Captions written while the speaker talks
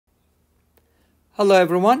Hello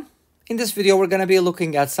everyone. In this video we're going to be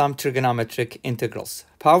looking at some trigonometric integrals,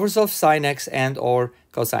 powers of sin x and or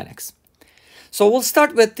cosine x. So we'll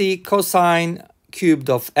start with the cosine cubed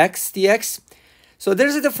of x dx. So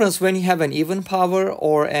there's a difference when you have an even power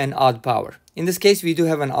or an odd power. In this case we do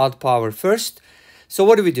have an odd power first. So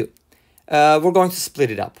what do? We're going to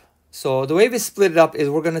split it up. So the way we split it up is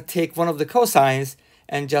we're going to take one of the cosines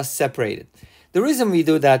and just separate it. The reason we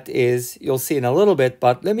do that is, you'll see in a little bit,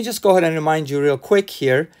 but let me just go ahead and remind you real quick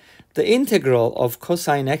here. The integral of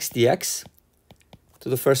cosine x dx to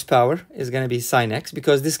the first power is going to be sin x,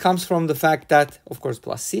 because this comes from the fact that, of course,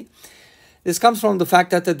 plus c. This comes from the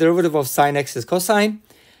fact that the derivative of sin x is cosine,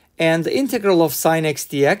 and the integral of sin x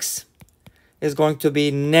dx is going to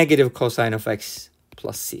be negative cosine of x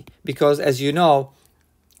plus c. Because as you know,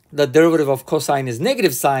 the derivative of cosine is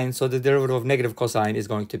negative sine, so the derivative of negative cosine is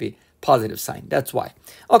going to be positive sine. That's why.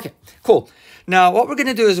 Okay, cool. Now what we're going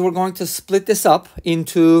to do is we're going to split this up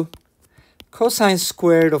into cosine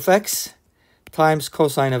squared of x times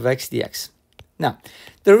cosine of x dx. Now,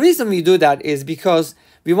 the reason we do that is because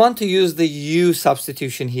we want to use the u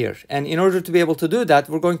substitution here. And in order to be able to do that,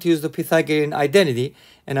 we're going to use the Pythagorean identity.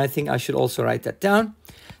 And I think I should also write that down.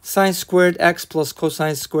 Sine squared x plus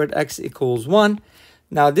cosine squared x equals 1.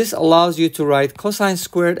 Now this allows you to write cosine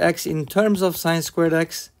squared x in terms of sine squared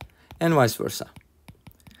x and vice versa.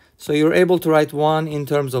 So you're able to write one in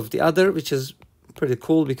terms of the other, which is pretty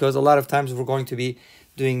cool because a lot of times we're going to be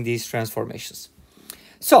doing these transformations.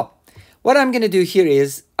 So what I'm going to do here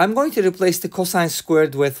is I'm going to replace the cosine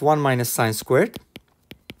squared with 1 minus sine squared.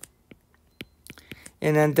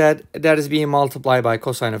 And then that is being multiplied by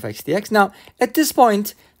cosine of x dx. Now, at this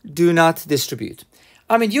point, do not distribute.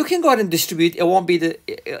 I mean, you can go ahead and distribute. It'll be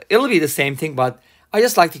the same thing, but I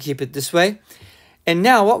just like to keep it this way. And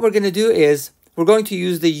now what we're going to do is we're going to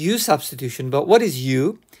use the u substitution. But what is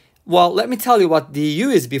u? Well, let me tell you what the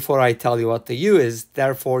u is before I tell you what the u is.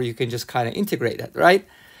 Therefore, you can just kind of integrate it, right?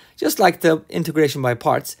 Just like the integration by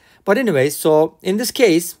parts. But anyway, so in this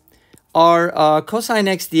case, our cosine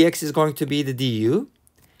x dx is going to be the du.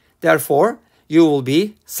 Therefore, u will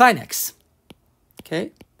be sin x.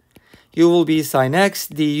 Okay? U will be sin x,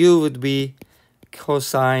 du would be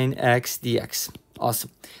cosine x dx.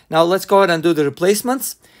 Awesome. Now let's go ahead and do the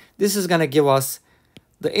replacements. This is going to give us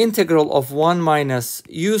the integral of 1 minus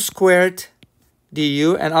u squared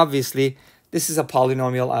du. And obviously, this is a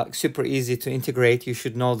polynomial, super easy to integrate. You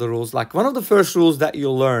should know the rules. Like one of the first rules that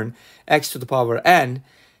you'll learn, x to the power n,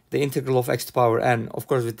 the integral of x to the power n, of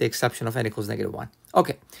course, with the exception of n equals negative 1.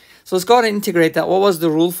 Okay, so let's go ahead and integrate that. What was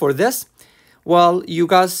the rule for this? Well, you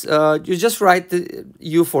guys, you just write the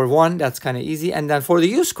u for 1. That's kind of easy. And then for the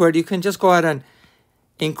u squared, you can just go ahead and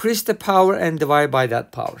increase the power and divide by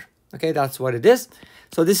that power. Okay, that's what it is.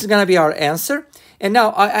 So this is going to be our answer. And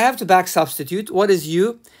now I have to back substitute. What is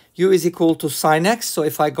u? U is equal to sin x. So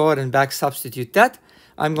if I go ahead and back substitute that,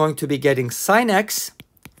 I'm going to be getting sin x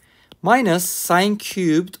minus sine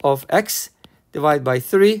cubed of x divided by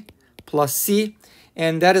 3 plus c.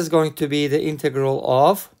 And that is going to be the integral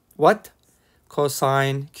of what?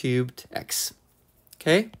 Cosine cubed x.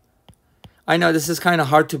 Okay? I know this is kind of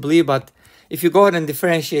hard to believe, but if you go ahead and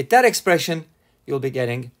differentiate that expression, you'll be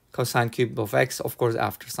getting cosine cubed of x, of course,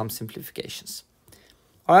 after some simplifications.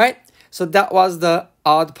 All right? So that was the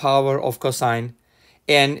odd power of cosine.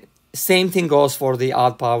 And same thing goes for the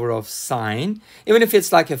odd power of sine. Even if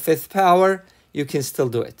it's like a fifth power, you can still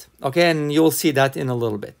do it. Okay? And you'll see that in a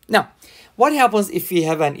little bit. Now, what happens if we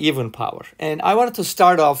have an even power? And I wanted to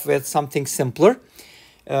start off with something simpler,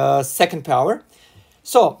 second power.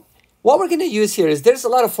 So what we're going to use here is there's a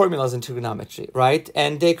lot of formulas in trigonometry, right?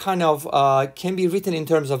 And they kind of can be written in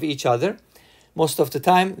terms of each other. Most of the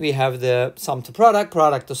time, we have the sum to product,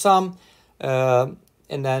 product to sum, and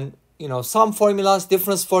then, you know, sum formulas,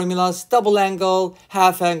 difference formulas, double angle,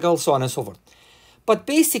 half angle, so on and so forth. But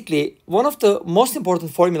basically, one of the most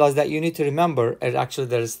important formulas that you need to remember, and actually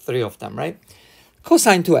there's 3 of them, right?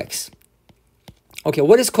 Cosine 2x. Okay,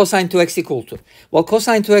 what is cosine 2x equal to? Well,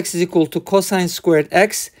 cosine 2x is equal to cosine squared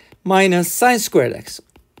x minus sine squared x.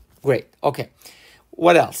 Great, okay.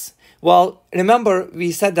 What else? Well, remember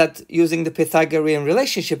we said that using the Pythagorean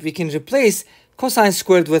relationship, we can replace cosine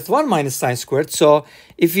squared with 1 minus sine squared. So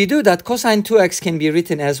if we do that, cosine 2x can be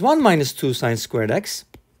written as 1 minus 2 sine squared x.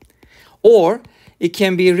 Or it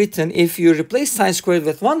can be written, if you replace sine squared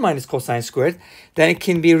with 1 minus cosine squared, then it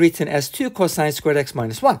can be written as 2 cosine squared x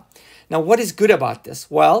minus 1. Now, what is good about this?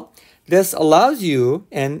 Well, this allows you,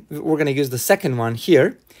 and we're going to use the second one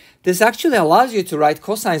here, this actually allows you to write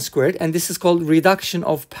cosine squared, and this is called reduction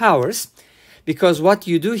of powers, because what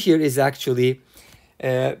you do here is actually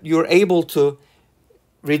you're able to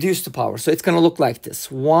reduced to power. So it's going to look like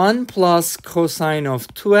this. 1 plus cosine of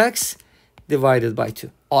 2x divided by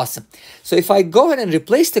 2. Awesome. So if I go ahead and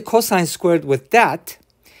replace the cosine squared with that,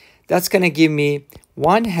 that's going to give me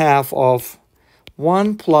 1/2 of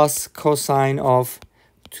 1 plus cosine of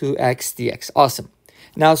 2x dx. Awesome.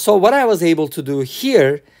 Now, so what I was able to do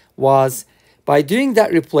here was, by doing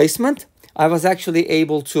that replacement, I was actually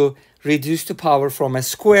able to reduce the power from a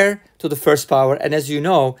square to the first power. And as you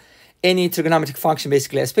know, any trigonometric function,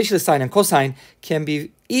 basically, especially sine and cosine, can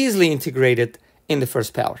be easily integrated in the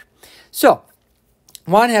first power. So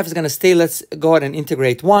 1/2 is going to stay. Let's go ahead and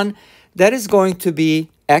integrate 1. That is going to be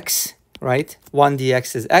x, right? 1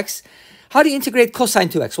 dx is x. How do you integrate cosine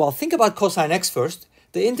 2x? Well, think about cosine x first.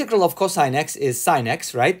 The integral of cosine x is sine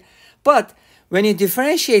x, right? But when you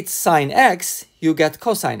differentiate sine x, you get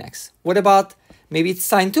cosine x. What about maybe it's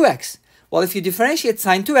sine 2x? Well, if you differentiate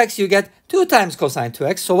sine 2x, you get 2 times cosine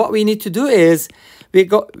 2x. So what we need to do is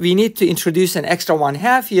we need to introduce an extra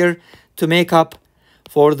 1/2 here to make up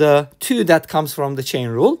for the 2 that comes from the chain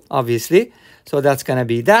rule, obviously. So that's going to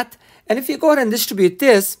be that. And if you go ahead and distribute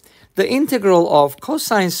this, the integral of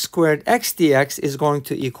cosine squared x dx is going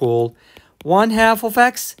to equal 1/2 of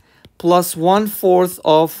x plus 1/4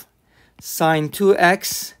 of sine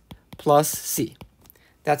 2x plus c.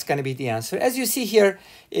 That's going to be the answer. As you see here,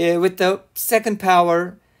 with the second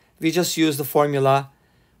power, we just used the formula,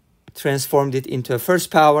 transformed it into a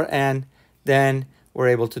first power, and then we're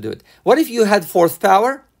able to do it. What if you had fourth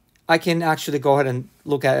power? I can actually go ahead and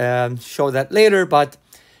look at show that later, but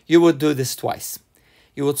you would do this twice.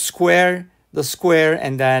 You would square the square,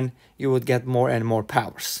 and then you would get more and more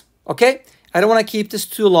powers. Okay? I don't want to keep this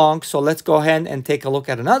too long, so let's go ahead and take a look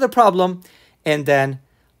at another problem, and then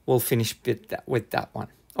we'll finish with that one.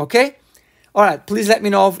 Okay? All right. Please let me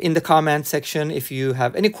know in the comment section if you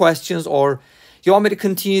have any questions, or you want me to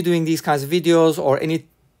continue doing these kinds of videos or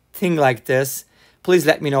anything like this. Please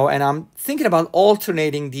let me know. And I'm thinking about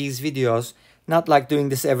alternating these videos, not like doing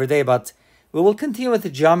this every day, but we will continue with the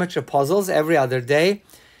geometry puzzles every other day.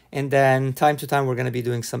 And then time to time, we're going to be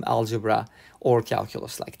doing some algebra or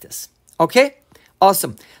calculus like this. Okay,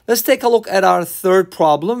 awesome. Let's take a look at our third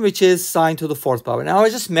problem, which is sine to the fourth power. Now, I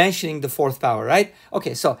was just mentioning the fourth power, right?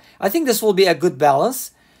 Okay, so I think this will be a good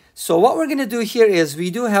balance. So what we're going to do here is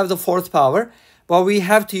we do have the fourth power, but we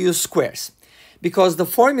have to use squares. Because the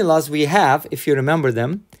formulas we have, if you remember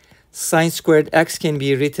them, sine squared x can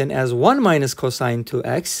be written as 1 minus cosine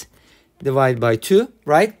 2x divided by 2,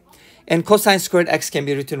 right? And cosine squared x can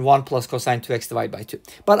be written 1 plus cosine 2x divided by 2.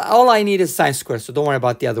 But all I need is sine squared, so don't worry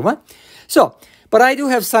about the other one. So, but I do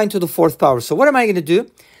have sine to the fourth power. So what am I going to do?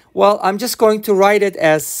 Well, I'm just going to write it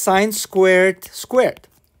as sine squared squared.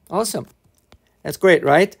 Awesome. That's great,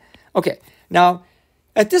 right? Okay. Now,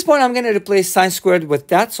 at this point, I'm going to replace sine squared with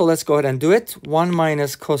that. So let's go ahead and do it. 1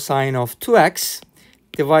 minus cosine of 2x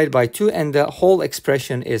divided by 2. And the whole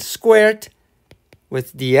expression is squared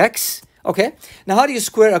with dx. Okay. Now, how do you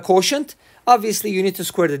square a quotient? Obviously, you need to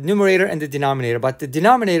square the numerator and the denominator. But the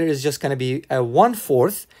denominator is just going to be a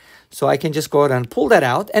 1/4. So I can just go ahead and pull that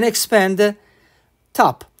out and expand the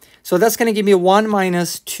top. So that's going to give me 1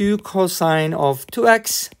 minus 2 cosine of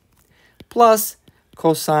 2x plus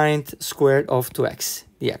cosine squared of 2x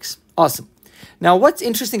dx. Awesome. Now, what's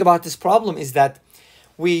interesting about this problem is that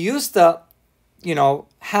we use the,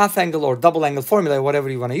 half angle or double angle formula, whatever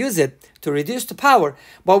you want to use it, to reduce the power,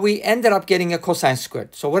 but we ended up getting a cosine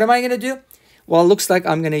squared. So what am I going to do? Well, it looks like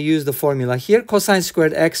I'm going to use the formula here. Cosine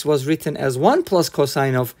squared x was written as 1 plus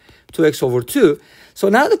cosine of 2x over 2. So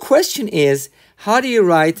now the question is, how do you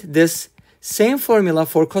write this same formula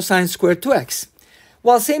for cosine squared 2x?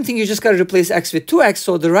 Well, same thing, you just got to replace x with 2x.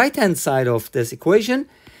 So the right-hand side of this equation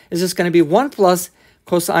is just going to be 1 plus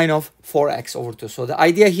cosine of 4x over 2. So the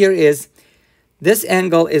idea here is this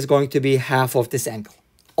angle is going to be half of this angle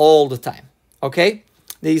all the time. Okay?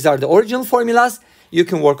 These are the original formulas. You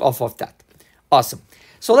can work off of that. Awesome.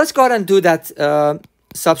 So let's go ahead and do that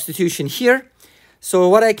substitution here. So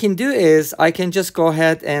what I can do is I can just go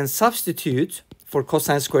ahead and substitute for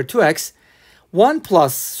cosine squared 2x 1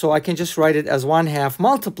 plus, so I can just write it as 1/2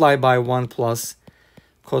 multiplied by 1 plus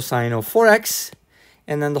cosine of 4x.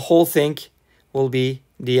 And then the whole thing will be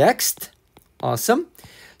dx. Awesome.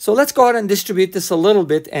 So let's go ahead and distribute this a little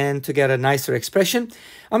bit and to get a nicer expression.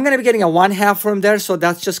 I'm going to be getting a 1/2 from there, so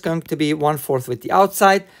that's just going to be 1/4 with the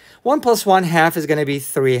outside. 1 plus 1/2 is going to be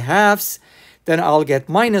 3/2. Then I'll get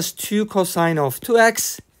minus 2 cosine of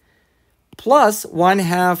 2x plus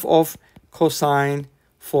 1/2 of cosine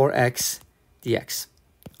 4x dx.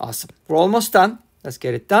 Awesome. We're almost done. Let's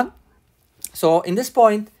get it done. So at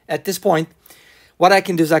this point, what I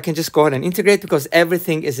can do is I can just go ahead and integrate because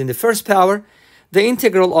everything is in the first power. The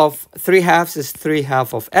integral of 3/2 is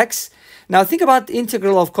 3/2 of x. Now think about the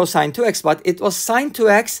integral of cosine 2x, but it was sine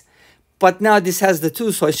 2x, but now this has the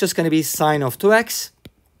 2, so it's just going to be sine of 2x.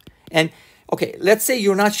 And okay, let's say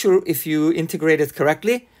you're not sure if you integrated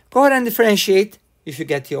correctly. Go ahead and differentiate if you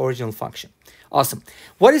get the original function. Awesome.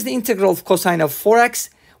 What is the integral of cosine of 4x?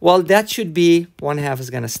 Well, that should be 1/2 is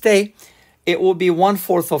going to stay. It will be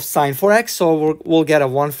 1/4 of sine 4x, so we'll get a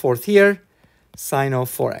 1/4 here, sine of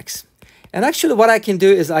 4x. And actually what I can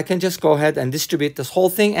do is I can just go ahead and distribute this whole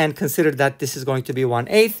thing and consider that this is going to be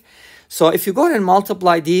 1/8. So if you go ahead and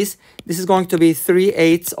multiply these, this is going to be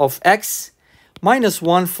 3/8 of x minus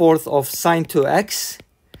 1/4 of sine 2x.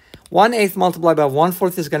 1/8 multiplied by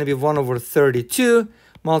 1/4 is going to be 1/32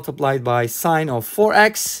 multiplied by sine of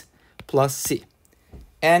 4x plus c.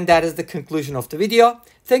 And that is the conclusion of the video.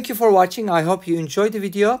 Thank you for watching. I hope you enjoyed the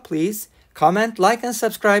video. Please comment, like, and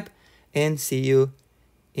subscribe, and see you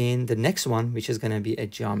in the next one, which is going to be a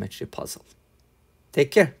geometry puzzle.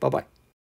 Take care. Bye-bye.